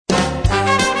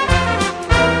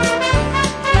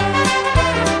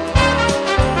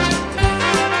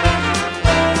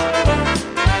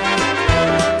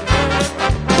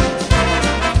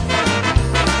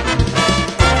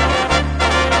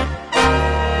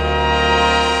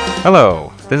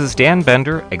Hello, this is Dan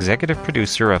Bender, executive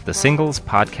producer of the Singles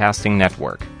Podcasting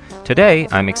Network. Today,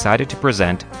 I'm excited to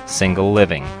present Single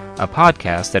Living, a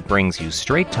podcast that brings you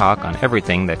straight talk on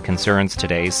everything that concerns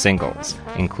today's singles,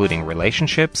 including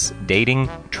relationships, dating,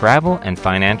 travel, and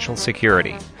financial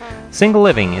security. Single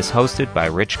Living is hosted by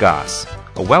Rich Goss,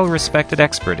 a well-respected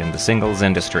expert in the singles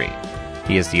industry.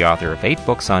 He is the author of 8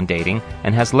 books on dating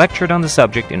and has lectured on the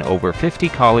subject in over 50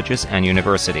 colleges and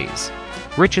universities.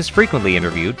 Rich is frequently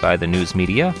interviewed by the news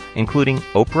media, including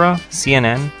Oprah,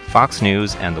 CNN, Fox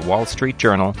News, and the Wall Street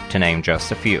Journal, to name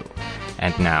just a few.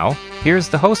 And now, here's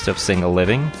the host of Single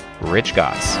Living, Rich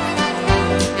Goss.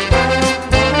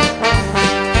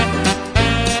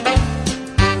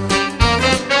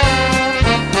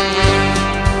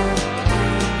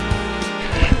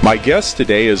 My guest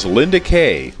today is Linda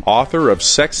Kaye, author of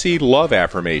Sexy Love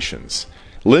Affirmations.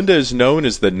 Linda is known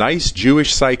as the Nice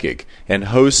Jewish Psychic and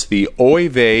hosts the Oy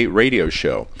Vey radio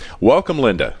show. Welcome,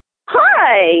 Linda.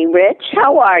 Hi, Rich.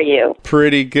 How are you?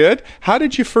 Pretty good. How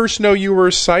did you first know you were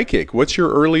a psychic? What's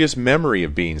your earliest memory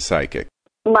of being psychic?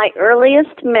 My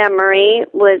earliest memory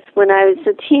was when I was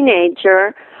a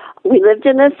teenager. We lived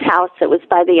in this house. It was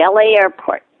by the LA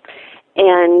airport.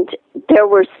 And there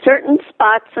were certain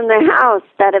spots in the house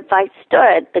that if I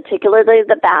stood, particularly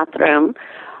the bathroom,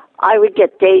 I would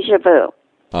get deja vu.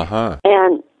 Uh-huh.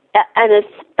 And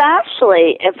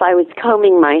especially if I was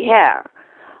combing my hair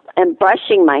and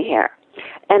brushing my hair.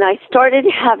 And I started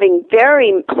having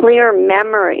very clear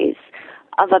memories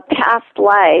of a past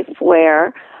life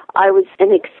where I was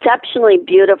an exceptionally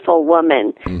beautiful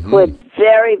woman who had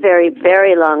very, very,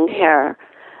 very long hair,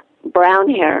 brown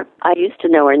hair. I used to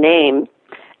know her name.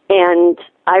 And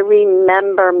I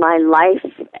remember my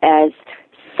life as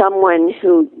someone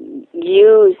who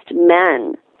used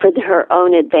men for her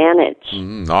own advantage.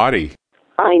 Naughty.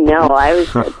 I know. I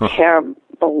was a terrible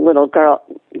little girl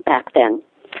back then.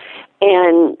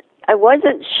 And I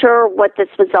wasn't sure what this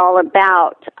was all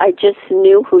about. I just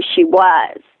knew who she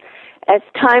was. As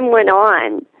time went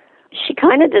on, she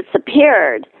kind of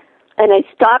disappeared, and I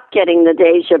stopped getting the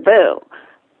deja vu.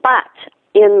 But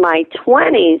in my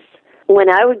 20s,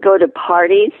 when I would go to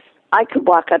parties, I could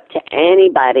walk up to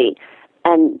anybody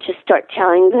and just start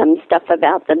telling them stuff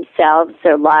about themselves,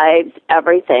 their lives,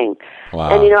 everything.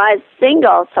 Wow. And, I was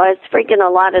single, so I was freaking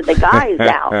a lot of the guys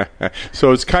out.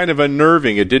 So it's kind of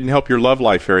unnerving. It didn't help your love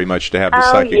life very much to have the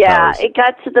psychic powers. It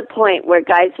got to the point where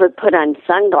guys would put on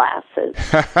sunglasses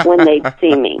when they'd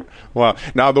see me. Well,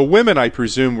 now the women, I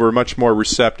presume, were much more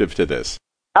receptive to this.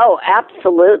 Oh,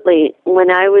 absolutely.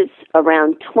 When I was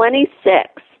around 26,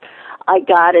 I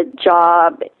got a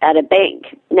job at a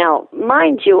bank. Now,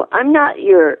 mind you, I'm not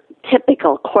your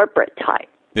typical corporate type.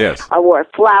 Yes. I wore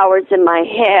flowers in my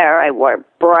hair. I wore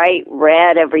bright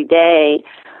red every day.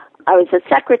 I was a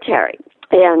secretary.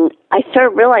 And I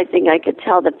started realizing I could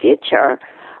tell the future.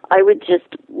 I would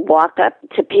just walk up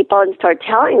to people and start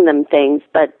telling them things,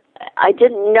 but I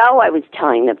didn't know I was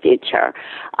telling the future.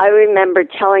 I remember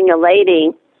telling a lady,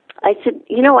 I said,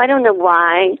 I don't know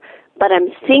why, but I'm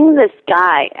seeing this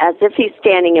guy as if he's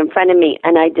standing in front of me,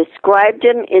 and I described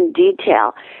him in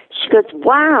detail. She goes,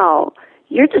 wow,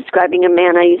 you're describing a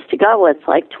man I used to go with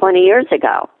like 20 years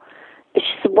ago. She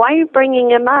said, why are you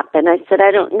bringing him up? And I said, I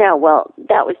don't know. Well,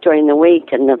 that was during the week,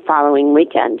 and the following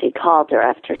weekend he called her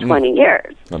after 20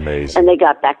 years. Amazing. And they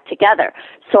got back together.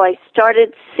 So I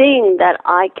started seeing that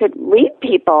I could read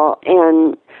people,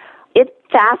 and it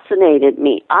fascinated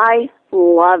me. I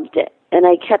loved it. And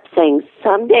I kept saying,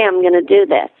 someday I'm going to do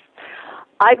this.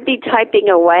 I'd be typing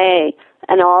away,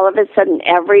 and all of a sudden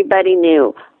everybody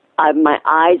knew. My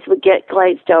eyes would get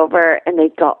glazed over, and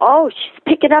they'd go, oh, she's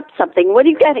picking up something. What are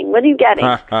you getting? What are you getting?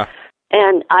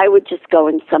 And I would just go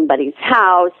in somebody's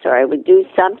house, or I would do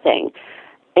something.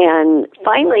 And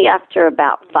finally, after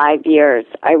about 5 years,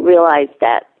 I realized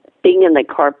that being in the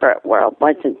corporate world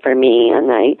wasn't for me,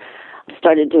 and I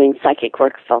started doing psychic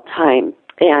work full time.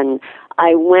 And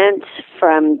I went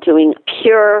from doing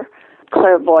pure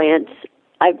clairvoyance.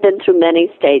 I've been through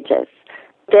many stages.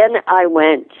 Then I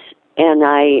went and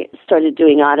I started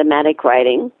doing automatic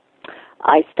writing.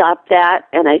 I stopped that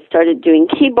and I started doing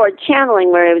keyboard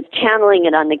channeling, where I was channeling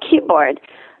it on the keyboard.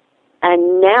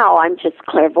 And now I'm just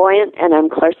clairvoyant and I'm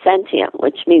clairsentient,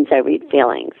 which means I read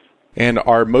feelings. And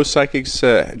are most psychics,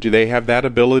 do they have that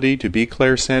ability to be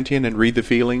clairsentient and read the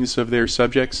feelings of their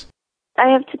subjects? I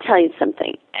have to tell you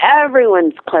something.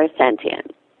 Everyone's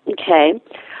clairsentient, okay?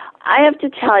 I have to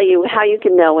tell you how you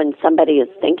can know when somebody is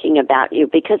thinking about you,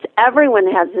 because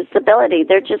everyone has this ability.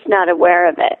 They're just not aware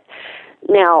of it.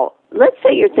 Now, let's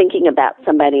say you're thinking about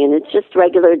somebody and it's just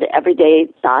regular everyday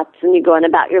thoughts and you're going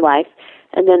about your life,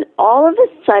 and then all of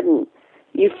a sudden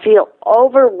you feel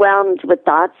overwhelmed with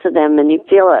thoughts of them, and you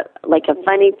feel like a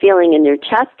funny feeling in your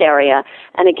chest area,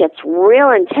 and it gets real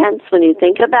intense when you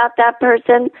think about that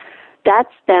person,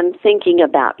 that's them thinking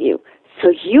about you.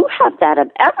 So you have that.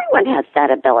 Everyone has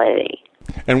that ability.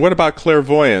 And what about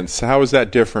clairvoyance? How is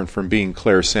that different from being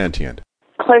clairsentient?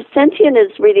 Clairsentient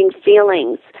is reading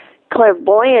feelings.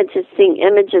 Clairvoyant is seeing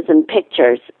images and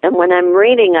pictures. And when I'm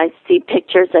reading, I see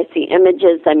pictures, I see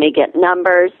images, I may get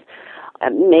numbers, I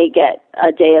may get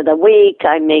a day of the week,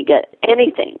 I may get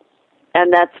anything.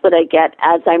 And that's what I get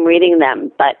as I'm reading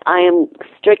them. But I am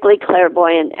strictly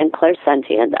clairvoyant and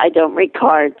clairsentient. I don't read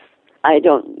cards. I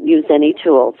don't use any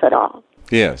tools at all.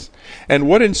 Yes. And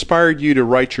what inspired you to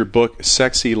write your book,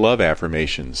 Sexy Love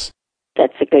Affirmations?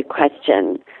 That's a good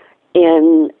question.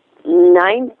 In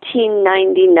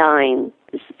 1999,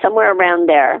 somewhere around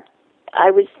there,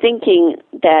 I was thinking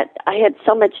that I had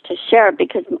so much to share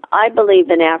because I believe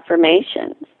in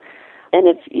affirmations. And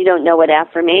if you don't know what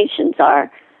affirmations are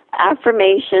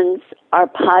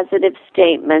positive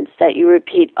statements that you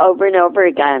repeat over and over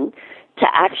again to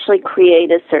actually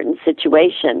create a certain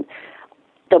situation.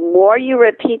 The more you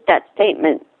repeat that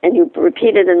statement, and you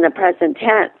repeat it in the present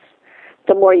tense,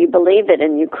 the more you believe it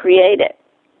and you create it.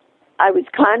 I was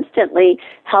constantly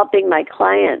helping my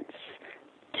clients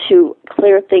to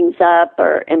clear things up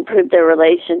or improve their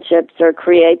relationships or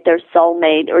create their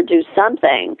soulmate or do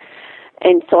something.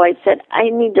 And so I said, I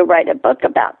need to write a book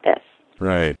about this.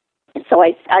 Right. So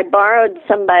I borrowed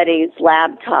somebody's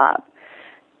laptop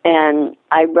and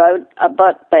I wrote a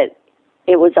book, but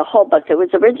it was a whole book. It was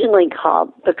originally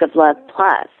called Book of Love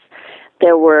Plus.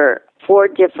 There were 4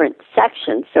 different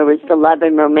sections. There was the love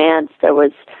and romance, there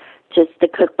was just the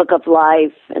cookbook of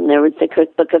life, and there was the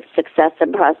cookbook of success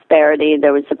and prosperity.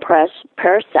 There was a prayer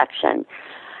section.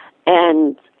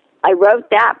 And I wrote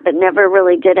that, but never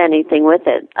really did anything with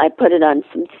it. I put it on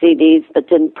some CDs, but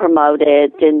didn't promote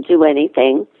it, didn't do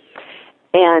anything.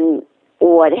 And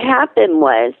what happened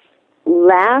was,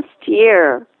 last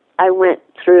year, I went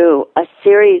through a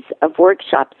series of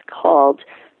workshops called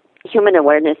Human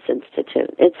Awareness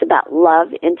Institute. It's about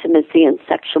love, intimacy, and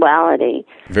sexuality.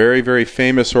 Very, very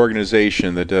famous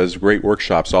organization that does great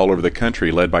workshops all over the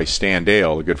country, led by Stan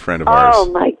Dale, a good friend of ours. Oh,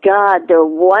 my God, they're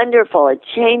wonderful. It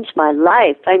changed my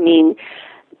life. I mean,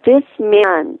 this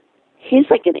man, he's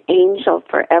like an angel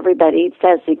for everybody. He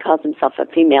says he calls himself a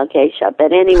female geisha.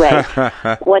 But anyway,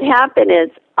 what happened is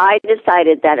I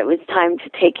decided that it was time to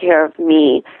take care of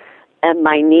me and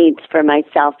my needs for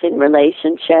myself in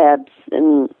relationships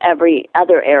and every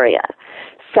other area.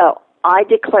 So I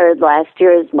declared last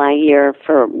year as my year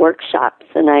for workshops,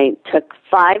 and I took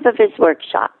 5 of his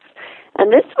workshops.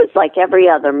 And this was like every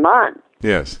other month.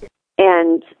 Yes.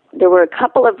 And there were a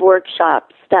couple of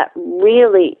workshops that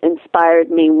really inspired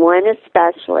me, one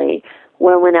especially,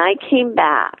 where when I came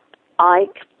back, I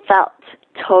felt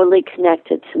totally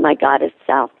connected to my goddess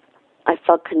self. I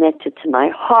felt connected to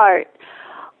my heart.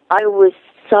 I was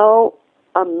so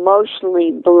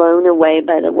emotionally blown away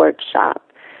by the workshop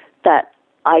that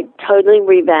I totally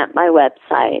revamped my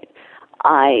website.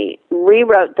 I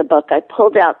rewrote the book. I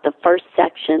pulled out the first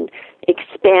section,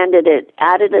 expanded it,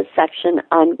 added a section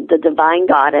on the divine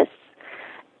goddess,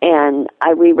 and I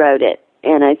rewrote it.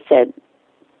 And I said,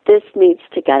 this needs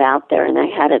to get out there, and I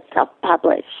had it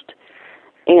self-published.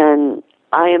 And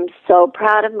I am so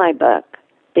proud of my book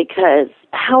because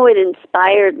how it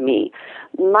inspired me.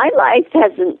 My life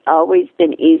hasn't always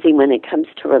been easy when it comes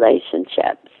to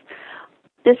relationships.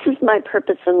 This is my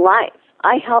purpose in life.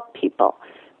 I help people.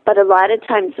 But a lot of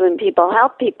times when people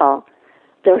help people,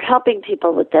 they're helping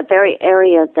people with the very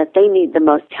area that they need the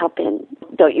most help in.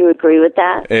 Don't you agree with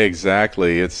that?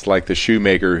 Exactly. It's like the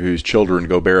shoemaker whose children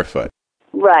go barefoot.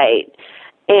 Right.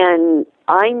 And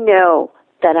I know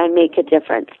that I make a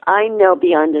difference. I know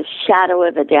beyond a shadow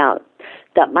of a doubt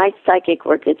that my psychic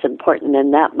work is important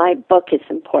and that my book is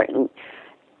important.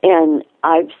 And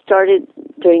I've started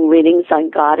doing readings on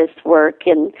goddess work,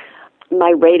 and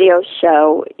my radio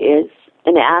show is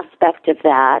an aspect of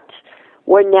that,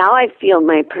 where now I feel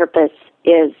my purpose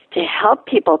is to help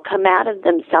people come out of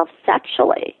themselves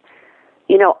sexually.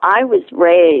 You know, I was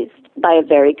raised by a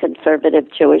very conservative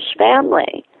Jewish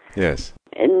family. Yes.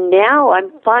 And now I'm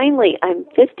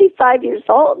 55 years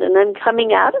old, and I'm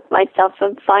coming out of myself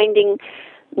and finding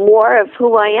more of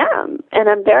who I am. And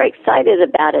I'm very excited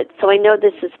about it. So I know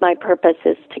this is my purpose,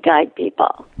 is to guide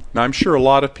people. Now, I'm sure a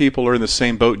lot of people are in the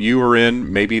same boat you are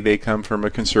in. Maybe they come from a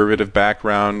conservative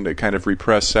background, kind of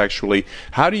repressed sexually.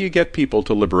 How do you get people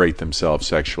to liberate themselves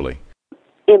sexually?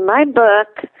 In my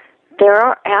book, there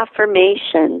are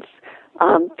affirmations.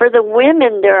 For the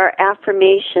women, there are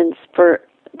affirmations for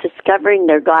discovering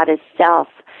their goddess self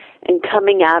and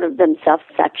coming out of themselves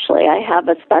sexually. I have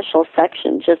a special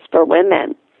section just for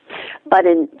women. But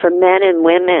for men and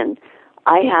women,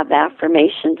 I have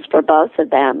affirmations for both of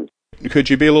them. Could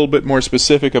you be a little bit more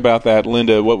specific about that,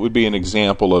 Linda? What would be an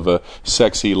example of a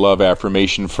sexy love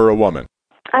affirmation for a woman?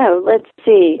 Oh, let's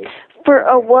see. For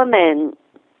a woman,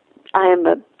 I am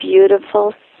a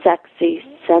beautiful, sexy,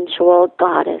 sensual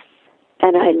goddess,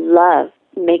 and I love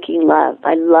making love.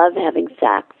 I love having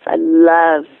sex. I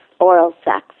love oral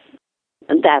sex.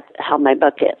 And that's how my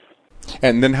book is.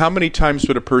 And then how many times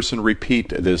would a person repeat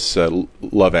this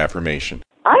love affirmation?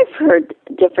 I've heard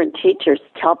different teachers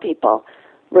tell people,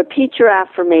 repeat your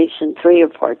affirmation 3 or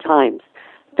 4 times.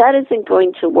 That isn't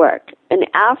going to work. An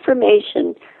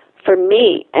affirmation for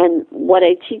me and what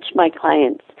I teach my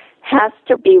clients has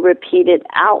to be repeated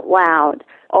out loud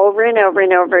over and over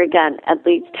and over again, at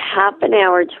least half an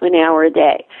hour to an hour a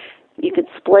day. You can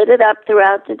split it up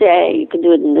throughout the day. You can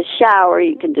do it in the shower.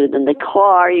 You can do it in the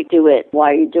car. You do it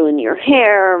while you're doing your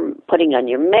hair, putting on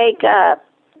your makeup.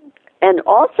 And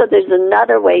also there's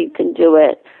another way you can do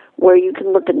it where you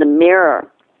can look in the mirror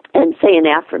and say an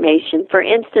affirmation. For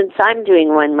instance, I'm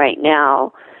doing one right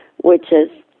now, which is,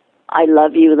 I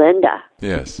love you, Linda.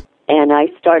 Yes. And I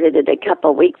started it a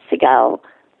couple weeks ago,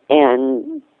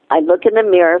 and I look in the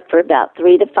mirror for about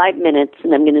 3 to 5 minutes,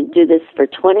 and I'm going to do this for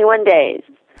 21 days.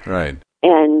 Right.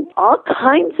 And all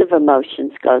kinds of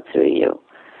emotions go through you.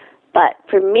 But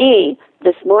for me,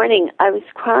 this morning, I was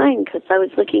crying because I was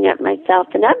looking at myself,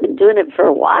 and I've been doing it for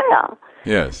a while.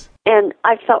 Yes. And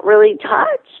I felt really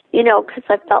touched, because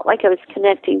I felt like I was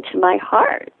connecting to my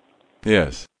heart.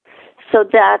 Yes. So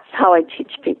that's how I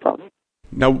teach people.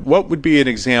 Now, what would be an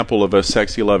example of a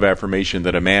sexy love affirmation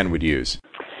that a man would use?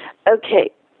 Okay,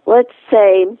 let's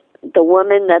say the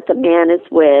woman that the man is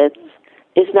with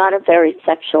is not a very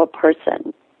sexual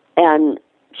person, and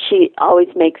she always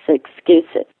makes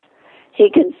excuses. He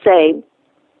can say,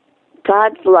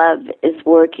 God's love is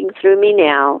working through me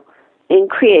now in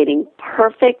creating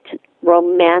perfect,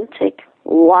 romantic,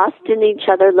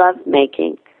 lost-in-each-other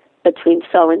love-making between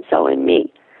so-and-so and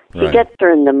me. Right. He gets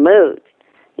her in the mood,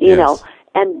 you Yes. know.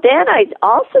 And then I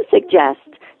also suggest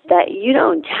that you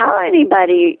don't tell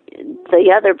anybody, the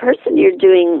other person you're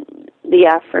doing the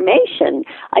affirmation.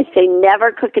 I say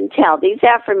never cook and tell. These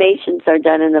affirmations are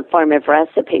done in the form of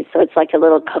recipes, so it's like a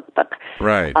little cookbook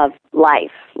Right. of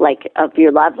life, like of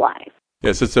your love life.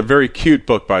 Yes, it's a very cute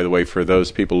book, by the way, for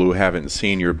those people who haven't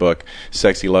seen your book,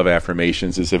 Sexy Love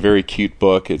Affirmations. It's a very cute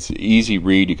book. It's an easy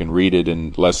read. You can read it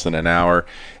in less than an hour,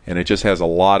 and it just has a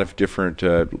lot of different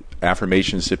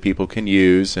affirmations that people can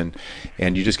use, and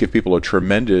you just give people a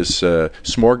tremendous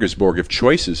smorgasbord of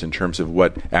choices in terms of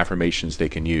what affirmations they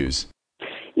can use.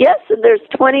 Yes, and there's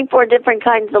 24 different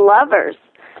kinds of lovers.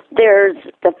 There's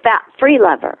the fat-free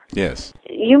lover. Yes.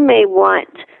 You may want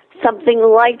something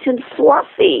light and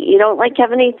fluffy. You don't like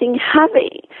have anything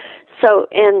heavy. So,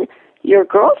 and your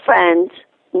girlfriend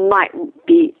might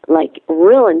be like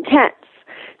real intense.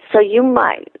 So you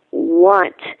might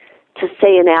want to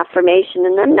say an affirmation,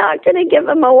 and I'm not going to give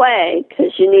them away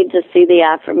because you need to see the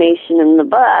affirmation in the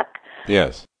book.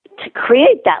 Yes. To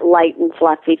create that light and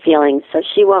fluffy feeling so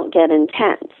she won't get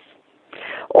intense.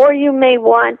 Or you may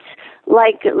want,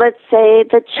 like, let's say,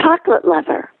 the chocolate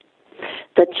lover.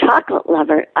 The chocolate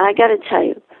lover, I got to tell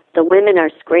you, the women are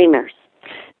screamers.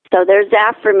 So there's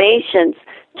affirmations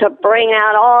to bring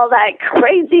out all that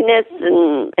craziness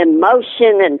and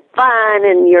emotion and fun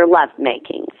in your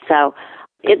lovemaking. So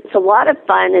it's a lot of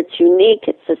fun. It's unique.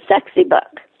 It's a sexy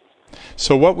book.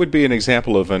 So what would be an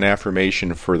example of an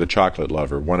affirmation for the chocolate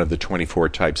lover, one of the 24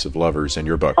 types of lovers in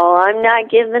your book? Oh, I'm not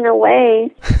giving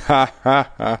away.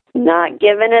 Not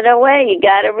giving it away. You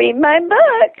got to read my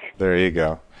book. There you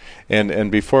go.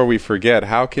 And before we forget,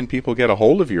 how can people get a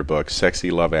hold of your book, Sexy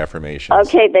Love Affirmations?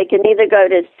 Okay, they can either go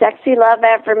to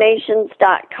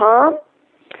sexyloveaffirmations.com,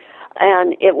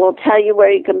 and it will tell you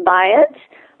where you can buy it.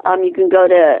 You can go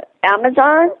to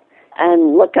Amazon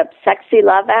and look up Sexy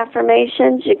Love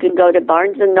Affirmations. You can go to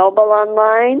Barnes & Noble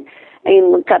online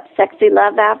and look up Sexy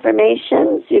Love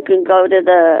Affirmations. You can go to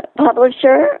the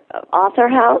publisher,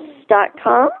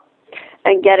 authorhouse.com,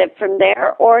 and get it from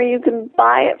there, or you can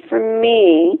buy it from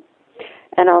me,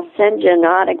 and I'll send you an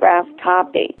autographed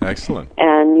copy. Excellent.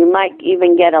 And you might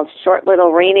even get a short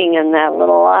little reading in that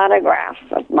little autograph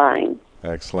of mine.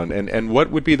 Excellent. And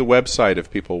what would be the website if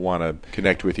people want to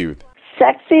connect with you?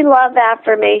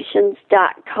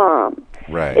 sexyloveaffirmations.com.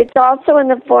 Right. It's also in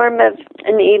the form of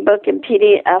an ebook and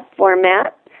PDF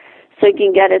format, so you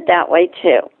can get it that way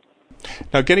too.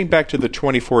 Now, getting back to the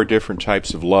 24 different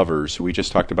types of lovers, we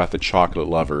just talked about the chocolate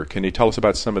lover. Can you tell us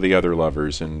about some of the other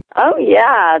lovers? Oh,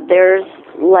 yeah. There's,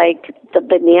 like, the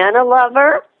banana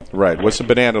lover. Right. What's a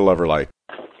banana lover like?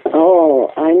 Oh,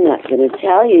 I'm not going to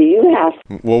tell you. You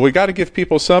have. Well, we got to give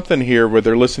people something here where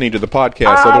they're listening to the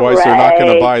podcast. Otherwise, they're not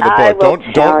going to buy the book.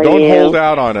 Don't hold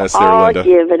out on us there, Linda. I'll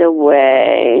give it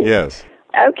away. Yes.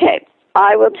 Okay,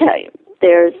 I will tell you.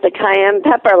 There's the cayenne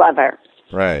pepper lover.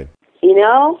 Right. You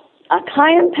know, a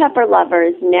cayenne pepper lover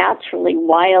is naturally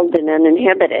wild and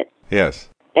uninhibited. Yes.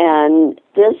 And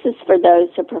this is for those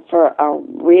who prefer a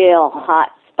real hot,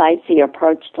 spicy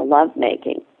approach to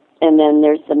lovemaking. And then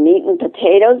there's the meat and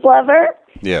potatoes lover.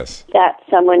 Yes. That's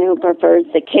someone who prefers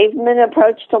the caveman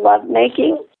approach to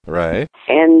lovemaking. Right.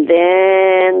 And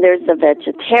then there's the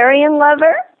vegetarian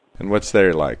lover. And what's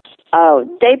they like? Oh,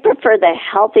 they prefer the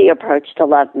healthy approach to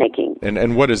lovemaking.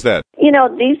 And what is that? You know,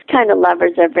 these kind of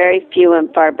lovers are very few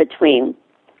and far between.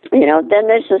 You know, then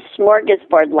there's the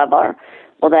smorgasbord lover.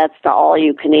 Well, that's the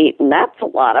all-you-can-eat, and that's a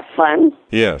lot of fun.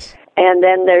 Yes. And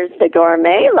then there's the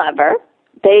gourmet lover.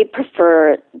 They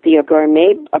prefer the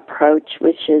gourmet approach,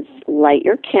 which is light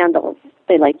your candles.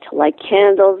 They like to light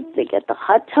candles. They get the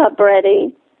hot tub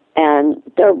ready, and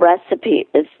their recipe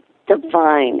is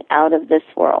divine, out of this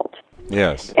world.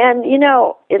 Yes. And, you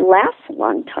know, it lasts a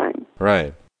long time.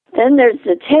 Right. Then there's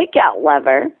the takeout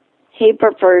lover. He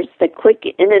prefers the quick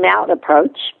in-and-out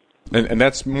approach. And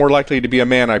that's more likely to be a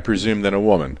man, I presume, than a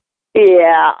woman.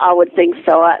 Yeah, I would think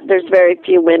so. There's very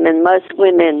few women. Most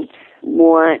women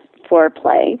want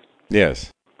foreplay.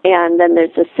 Yes. And then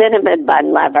there's the cinnamon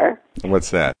bun lover.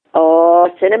 What's that? Oh,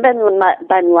 cinnamon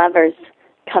bun lovers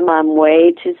come on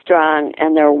way too strong,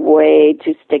 and they're way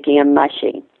too sticky and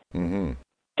mushy. Mm-hmm.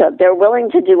 So they're willing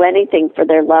to do anything for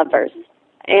their lovers.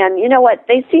 And you know what?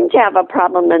 They seem to have a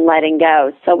problem in letting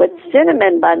go. So with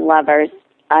cinnamon bun lovers,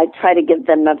 I try to give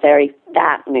them a very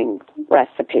fattening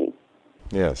recipe.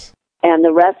 Yes. And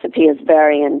the recipe is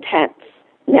very intense.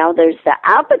 Now there's the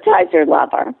appetizer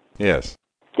lover. Yes.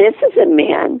 This is a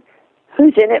man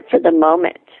who's in it for the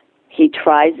moment. He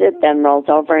tries it, then rolls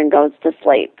over and goes to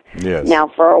sleep. Yes.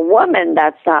 Now, for a woman,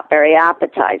 that's not very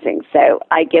appetizing, so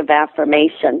I give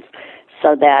affirmations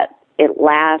so that it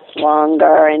lasts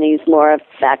longer and he's more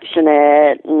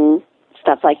affectionate and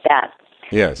stuff like that.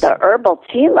 Yes. The herbal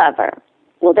tea lover,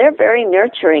 well, they're very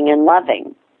nurturing and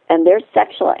loving, and their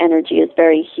sexual energy is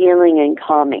very healing and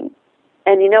calming.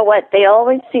 And you know what? They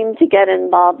always seem to get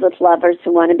involved with lovers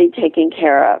who want to be taken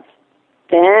care of.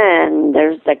 Then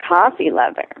there's the coffee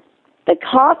lover. The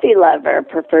coffee lover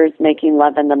prefers making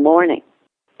love in the morning.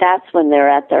 That's when they're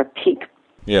at their peak.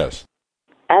 Yes.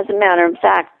 As a matter of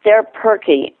fact, they're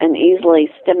perky and easily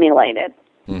stimulated.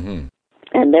 Mm-hmm.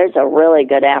 And there's a really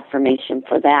good affirmation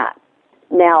for that.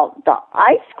 Now, the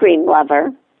ice cream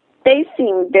lover, they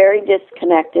seem very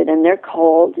disconnected and they're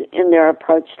cold in their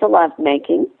approach to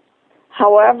lovemaking.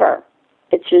 However,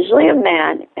 it's usually a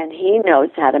man, and he knows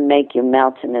how to make you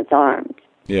melt in his arms.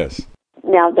 Yes.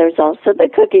 Now, there's also the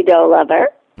cookie dough lover.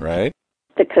 Right.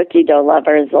 The cookie dough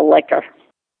lover is a licker.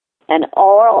 And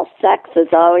oral sex is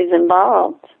always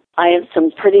involved. I have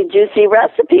some pretty juicy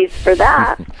recipes for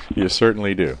that. You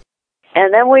certainly do.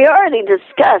 And then we already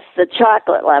discussed the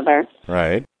chocolate lover.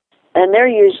 Right. And they're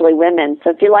usually women. So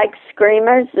if you like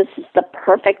screamers, this is the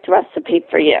perfect recipe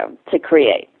for you to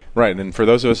create. Right, and for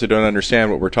those of us who don't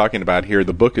understand what we're talking about here,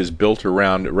 the book is built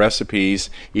around recipes.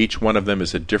 Each one of them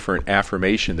is a different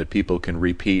affirmation that people can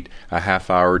repeat a half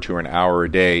hour to an hour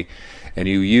a day. And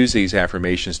you use these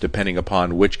affirmations depending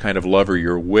upon which kind of lover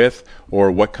you're with or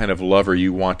what kind of lover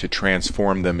you want to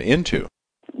transform them into.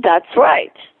 That's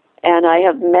right. And I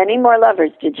have many more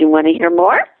lovers. Did you want to hear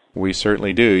more? We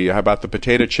certainly do. How about the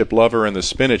potato chip lover and the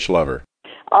spinach lover?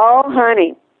 Oh,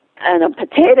 honey. And a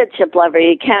potato chip lover,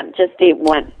 you can't just eat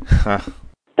one.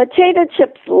 Potato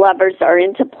chips lovers are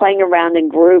into playing around in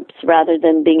groups rather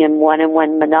than being in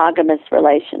one-on-one monogamous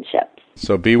relationships.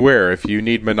 So beware, if you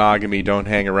need monogamy, don't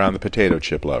hang around the potato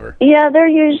chip lover. Yeah, they're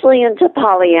usually into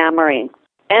polyamory.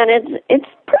 And it's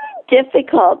pretty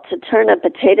difficult to turn a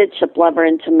potato chip lover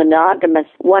into monogamous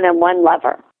one-on-one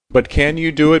lover. But can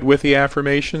you do it with the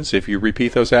affirmations, if you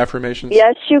repeat those affirmations?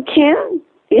 Yes, you can.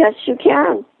 Yes, you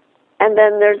can. And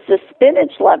then there's the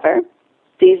spinach lover.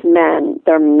 These men,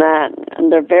 they're men,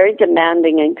 and they're very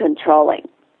demanding and controlling.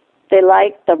 They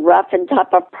like the rough and tough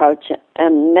approach,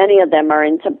 and many of them are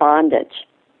into bondage.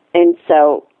 And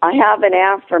so I have an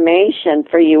affirmation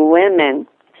for you women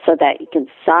so that you can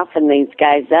soften these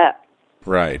guys up.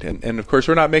 Right. And of course,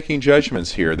 we're not making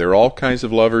judgments here. There are all kinds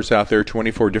of lovers out there,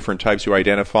 24 different types you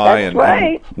identify. That's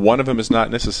right. And one of them is not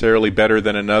necessarily better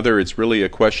than another. It's really a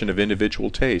question of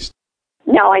individual taste.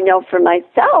 Now, I know for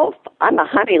myself, I'm a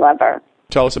honey lover.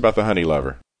 Tell us about the honey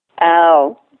lover.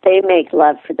 Oh, they make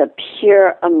love for the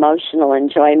pure emotional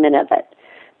enjoyment of it.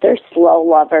 They're slow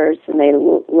lovers, and they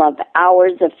love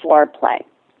hours of foreplay.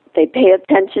 They pay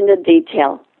attention to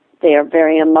detail. They are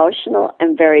very emotional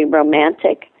and very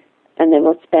romantic, and they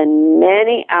will spend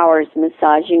many hours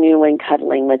massaging you and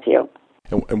cuddling with you.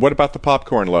 And what about the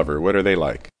popcorn lover? What are they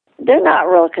like? They're not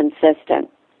real consistent,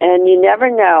 and you never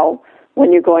know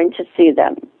when you're going to see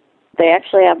them. They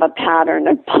actually have a pattern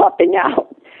of popping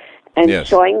out and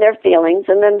showing their feelings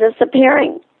and then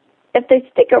disappearing. If they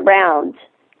stick around,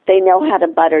 they know how to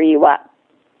butter you up.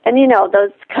 And you know,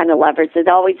 those kind of lovers, it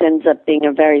always ends up being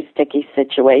a very sticky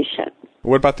situation.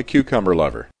 What about the cucumber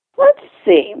lover? Let's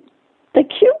see. The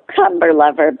cucumber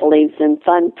lover believes in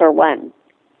fun for one.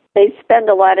 They spend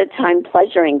a lot of time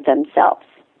pleasuring themselves.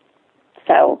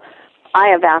 So I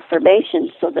have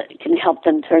affirmations so that it can help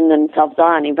them turn themselves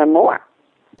on even more.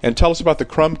 And tell us about the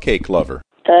crumb cake lover.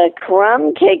 The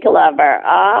crumb cake lover,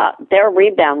 they're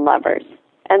rebound lovers.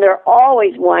 And they're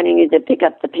always wanting you to pick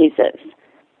up the pieces.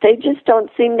 They just don't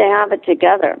seem to have it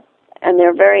together. And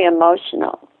they're very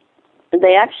emotional.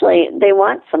 They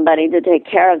want somebody to take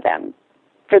care of them.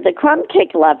 For the crumb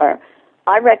cake lover,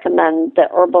 I recommend the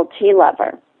herbal tea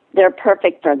lover. They're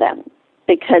perfect for them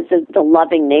because of the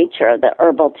loving nature of the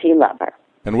herbal tea lover.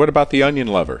 And what about the onion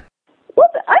lover? Well,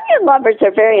 the onion lovers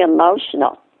are very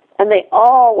emotional, and they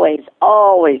always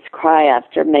cry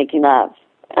after making love.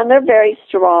 And they're very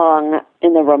strong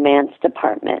in the romance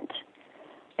department.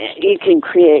 You can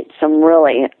create some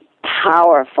really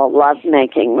powerful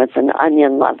lovemaking with an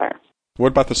onion lover. What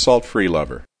about the salt-free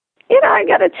lover? You know, I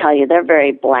got to tell you, they're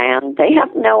very bland. They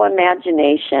have no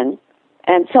imagination.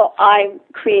 And so I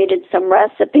created some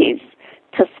recipes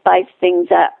to spice things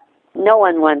up. No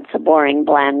one wants a boring,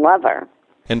 bland lover.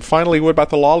 And finally, what about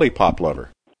the lollipop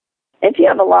lover? If you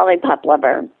have a lollipop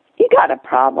lover, you got a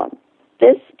problem.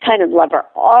 This kind of lover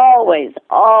always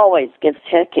gives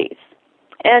hickeys.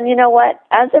 And you know what?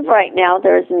 As of right now,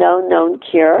 there is no known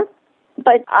cure.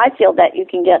 But I feel that you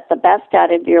can get the best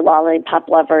out of your lollipop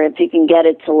lover if you can get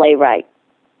it to lay right.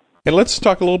 And let's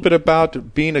talk a little bit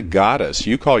about being a goddess.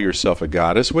 You call yourself a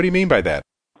goddess. What do you mean by that?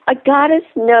 A goddess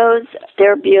knows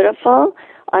they're beautiful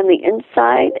on the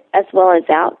inside as well as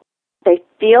out. They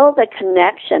feel the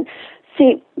connection.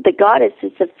 See, the goddess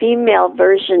is a female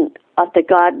version of the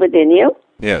God within you.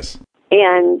 Yes.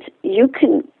 And you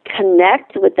can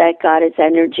connect with that goddess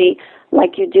energy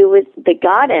like you do with the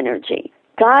God energy.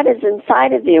 God is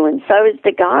inside of you, and so is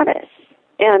the goddess.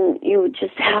 And you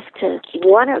just have to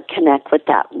want to connect with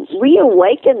that.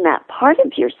 Reawaken that part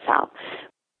of yourself.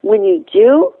 When you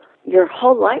do, your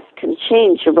whole life can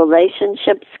change. Your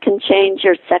relationships can change.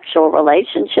 Your sexual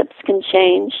relationships can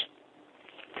change.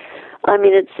 I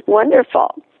mean, it's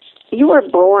wonderful. You were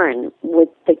born with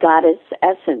the goddess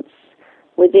essence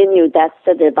within you. That's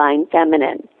the divine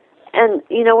feminine. And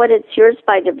you know what? It's yours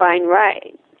by divine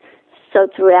right. So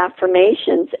through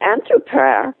affirmations and through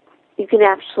prayer, you can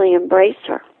actually embrace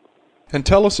her. And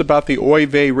tell us about the Oy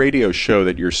Vey radio show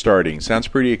that you're starting. Sounds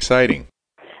pretty exciting.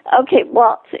 Okay,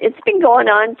 well, it's been going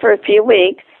on for a few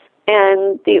weeks,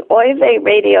 and the Oy Vey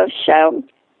radio show,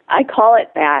 I call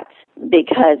it that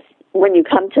because when you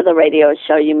come to the radio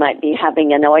show, you might be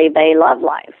having an Oy Vey love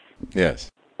life. Yes.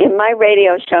 In my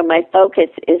radio show, my focus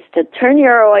is to turn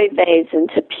your Oy Veys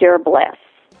into pure bliss.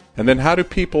 And then how do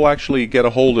people actually get a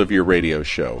hold of your radio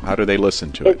show? How do they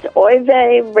listen to it? It's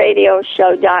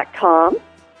oyveyradioshow.com.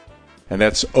 And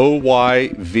that's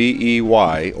Oyvey,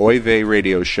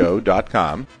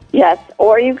 oyveyradioshow.com. Yes,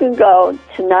 or you can go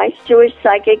to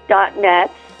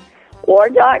nicejewishpsychic.net or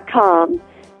 .com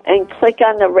and click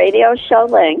on the radio show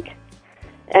link,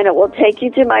 and it will take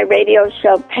you to my radio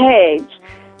show page,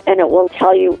 and it will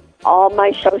tell you all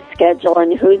my show schedule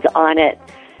and who's on it.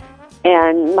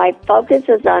 And my focus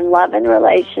is on love and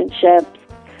relationships,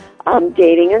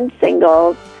 dating and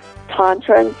singles,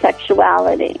 tantra and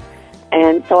sexuality.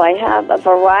 And so I have a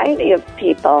variety of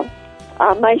people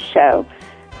on my show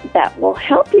that will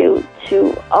help you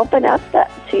to open up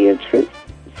to your true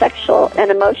sexual and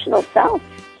emotional self.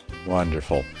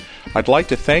 Wonderful. I'd like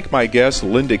to thank my guest,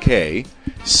 Linda Kaye.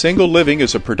 Single Living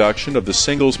is a production of the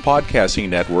Singles Podcasting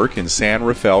Network in San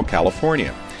Rafael,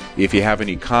 California. If you have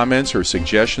any comments or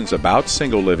suggestions about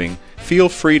Single Living, feel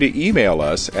free to email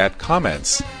us at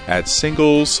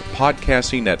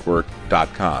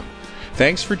comments@singlespodcastingnetwork.com.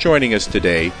 Thanks for joining us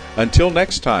today. Until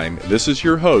next time, this is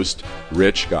your host,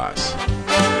 Rich Goss.